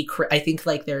 Like I think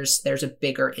like there's a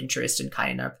bigger interest in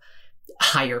kind of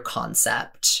higher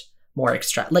concept, more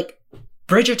like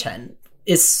Bridgerton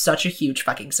is such a huge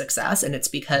fucking success. And it's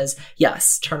because,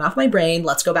 yes, turn off my brain.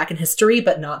 Let's go back in history,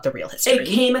 but not the real history. It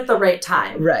came at the right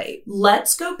time. Right.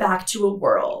 Let's go back to a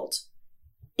world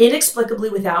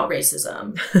inexplicably without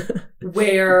racism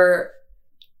where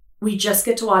we just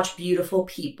get to watch beautiful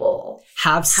people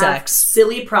have sex,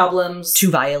 silly problems to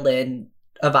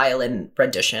a violin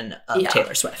rendition of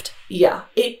Taylor Swift. Yeah.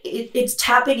 It's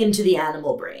tapping into the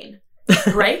animal brain.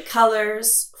 Bright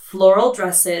colors, floral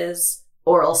dresses,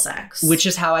 oral sex. Which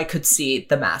is how I could see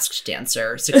The Masked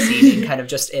Dancer succeeding kind of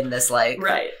just in this like...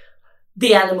 Right.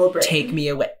 The animal brain. Take me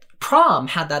away. Prom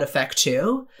had that effect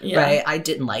too, right? I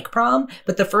didn't like Prom,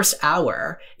 but the first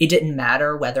hour, it didn't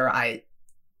matter whether I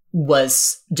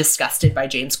was disgusted by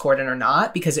James Corden or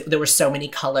not, because there were so many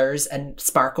colors and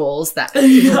sparkles that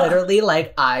literally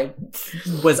like I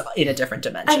was in a different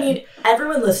dimension. I mean,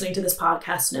 everyone listening to this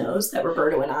podcast knows that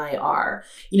Roberto and I are,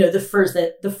 you know, the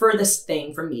furthest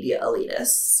thing from media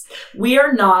elitists. We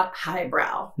are not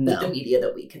highbrow with the media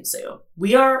that we consume.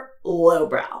 We are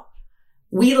lowbrow.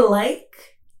 We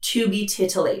like to be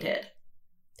titillated.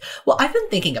 Well, I've been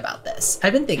thinking about this.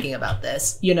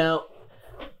 You know,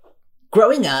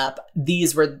 growing up,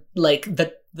 these were like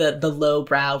the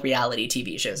lowbrow reality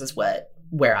TV shows is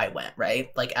where I went, right?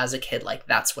 Like as a kid, like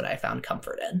that's what I found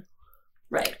comfort in.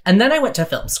 Right. And then I went to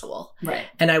film school. Right.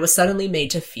 And I was suddenly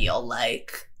made to feel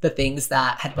like the things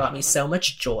that had brought me so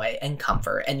much joy and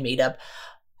comfort and made up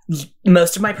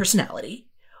most of my personality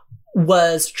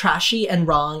was trashy and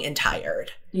wrong and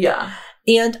tired. Yeah.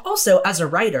 And also as a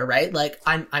writer, right? Like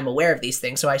I'm aware of these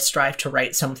things, so I strive to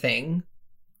write something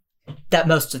that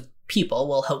most of people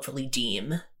will hopefully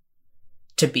deem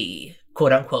to be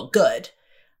quote unquote good.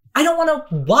 I don't want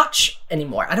to watch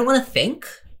anymore. I don't want to think.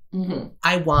 Mm-hmm.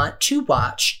 I want to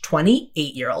watch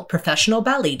 28-year-old professional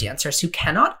ballet dancers who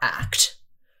cannot act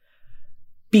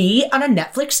be on a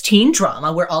Netflix teen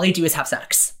drama where all they do is have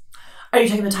sex. Are you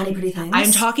talking about Tiny Pretty Things?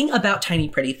 I'm talking about Tiny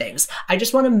Pretty Things. I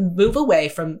just want to move away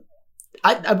from...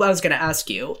 I was going to ask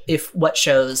you if what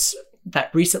shows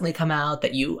that recently come out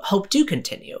that you hope do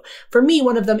continue. For me,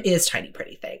 one of them is Tiny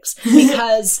Pretty Things.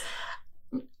 Because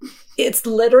it's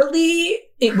literally...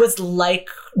 It was like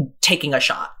taking a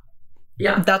shot.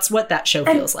 Yeah. That's what that show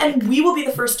feels like. And we will be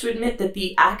the first to admit that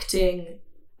the acting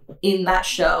in that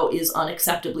show is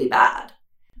unacceptably bad.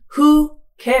 Who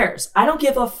cares? I don't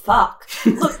give a fuck.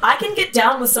 Look, I can get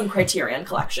down with some Criterion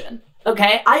Collection,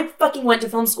 okay? I fucking went to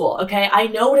film school, okay? I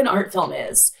know what an art film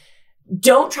is.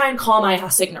 Don't try and call my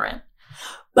ass ignorant.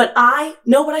 But I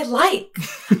know what I like.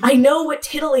 I know what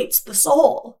titillates the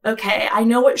soul, okay? I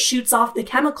know what shoots off the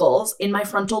chemicals in my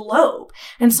frontal lobe.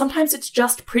 And sometimes it's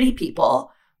just pretty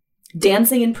people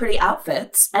dancing in pretty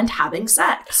outfits and having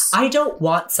sex. I don't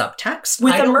want subtext.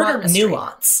 With I a don't murder want mystery.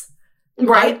 nuance.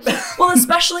 Right? Well,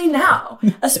 especially now.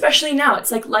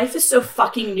 It's like life is so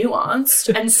fucking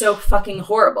nuanced and so fucking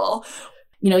horrible.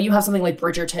 You know, you have something like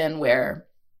Bridgerton where,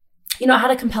 you know, it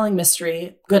had a compelling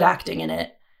mystery, good acting in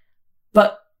it.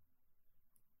 But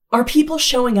are people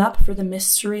showing up for the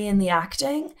mystery and the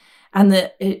acting and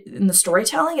the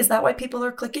storytelling? Is that why people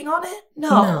are clicking on it?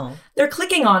 No. They're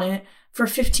clicking on it for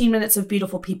 15 minutes of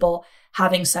beautiful people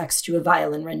having sex to a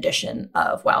violin rendition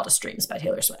of Wildest Dreams by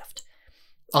Taylor Swift.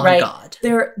 Oh, right? God.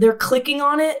 They're clicking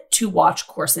on it to watch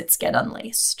corsets get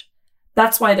unlaced.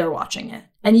 That's why they're watching it.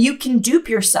 And you can dupe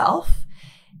yourself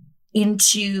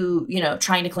into, you know,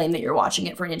 trying to claim that you're watching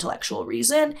it for an intellectual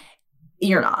reason.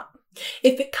 You're not.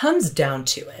 If it comes down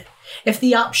to it, if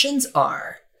the options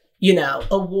are, you know,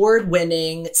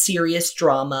 award-winning serious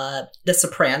drama, The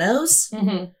Sopranos,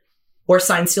 or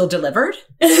Signed, Sealed, Delivered.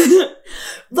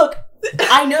 Look,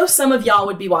 I know some of y'all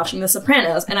would be watching The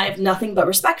Sopranos, and I have nothing but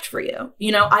respect for you.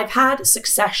 You know, I've had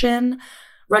Succession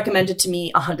recommended to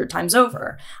me 100 times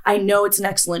over. I know it's an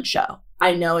excellent show.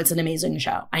 I know it's an amazing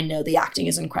show. I know the acting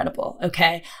is incredible,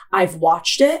 okay? I've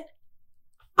watched it.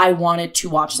 I wanted to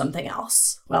watch something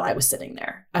else while I was sitting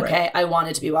there, okay? Right. I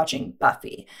wanted to be watching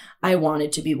Buffy. I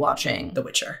wanted to be watching... The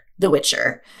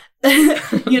Witcher.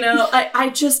 You know,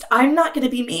 I'm not going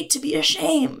to be made to be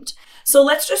ashamed. So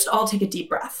let's just all take a deep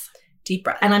breath. Deep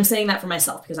breath. And I'm saying that for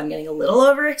myself because I'm getting a little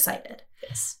overexcited.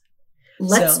 Yes.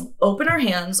 Let's open our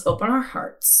hands, open our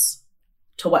hearts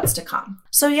to what's to come.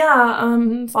 So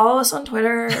yeah, follow us on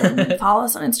Twitter, follow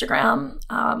us on Instagram,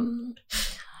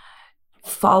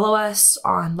 follow us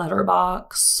on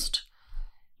Letterboxd.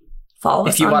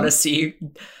 If you want to see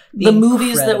the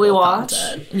movies that we watch.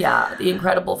 content. Yeah, the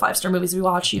incredible 5-star movies we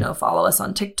watch. Follow us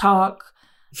on TikTok.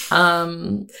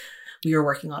 We were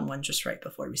working on one just right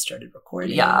before we started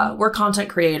recording. Yeah, we're content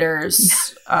creators.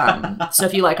 So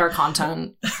if you like our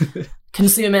content,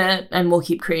 consume it, and we'll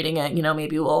keep creating it.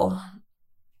 Maybe we'll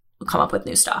come up with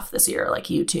new stuff this year, like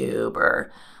YouTube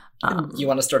or... you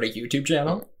want to start a YouTube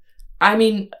channel? I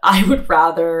mean, I would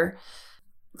rather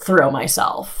throw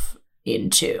myself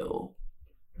into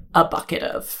a bucket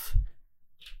of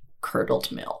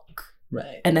curdled milk.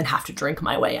 Right. And then have to drink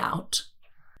my way out.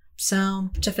 So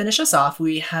to finish us off,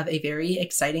 we have a very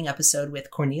exciting episode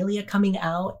with Cornelia coming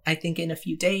out, I think, in a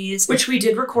few days. Which we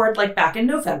did record back in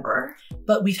November.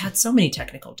 But we've had so many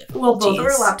technical difficulties. Well, both of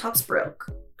our laptops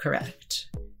broke. Correct.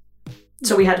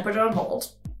 So we had to put it on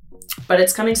hold. But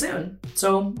it's coming soon.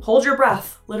 So hold your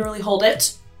breath. Literally hold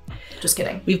it. Just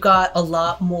kidding. We've got a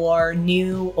lot more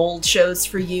new, old shows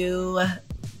for you.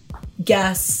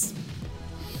 Guests.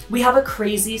 We have a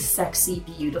crazy, sexy,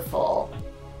 beautiful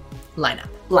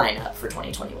lineup for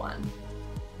 2021.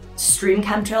 Stream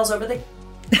chemtrails over the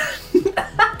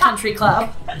country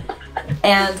club.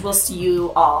 And we'll see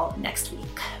you all next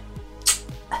week.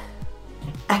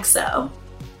 XO.